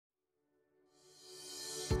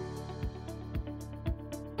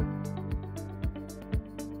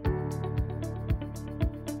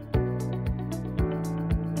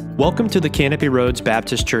Welcome to the Canopy Roads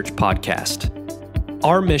Baptist Church podcast.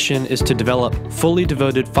 Our mission is to develop fully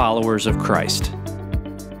devoted followers of Christ.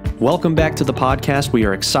 Welcome back to the podcast. We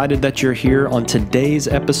are excited that you're here. On today's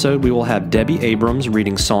episode, we will have Debby Abrams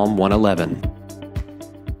reading Psalm 111.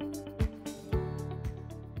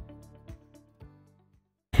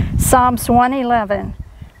 Psalms 111.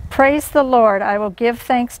 Praise the Lord. I will give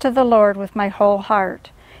thanks to the Lord with my whole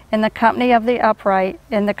heart, in the company of the upright,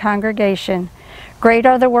 in the congregation. Great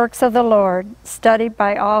are the works of the Lord, studied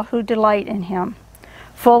by all who delight in him.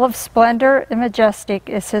 Full of splendor and majestic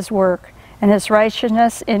is his work, and his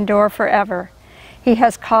righteousness endure forever. He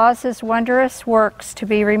has caused his wondrous works to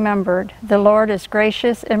be remembered. The Lord is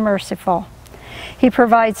gracious and merciful. He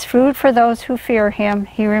provides food for those who fear him.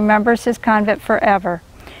 He remembers his covenant forever.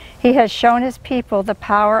 He has shown his people the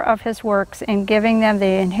power of his works in giving them the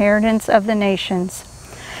inheritance of the nations.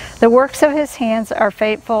 The works of his hands are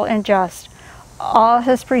faithful and just. All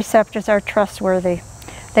his precepts are trustworthy.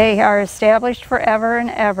 They are established forever and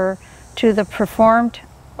ever, to the performed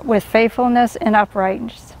with faithfulness and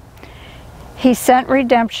uprightness. He sent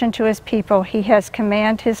redemption to his people. He has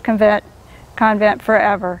commanded his convent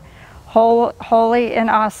forever. Holy and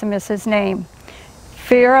awesome is his name.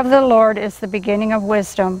 Fear of the Lord is the beginning of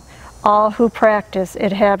wisdom. All who practice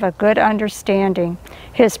it have a good understanding.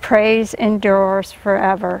 His praise endures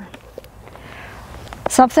forever.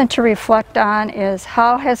 Something to reflect on is,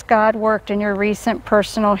 how has God worked in your recent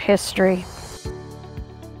personal history?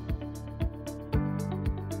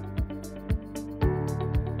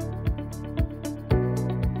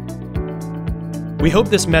 We hope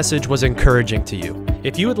this message was encouraging to you.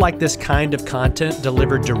 If you would like this kind of content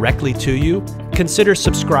delivered directly to you, consider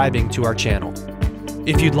subscribing to our channel.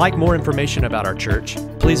 If you'd like more information about our church,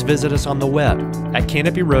 please visit us on the web at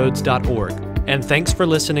canopyroads.org. And thanks for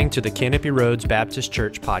listening to the Canopy Roads Baptist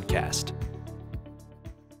Church podcast.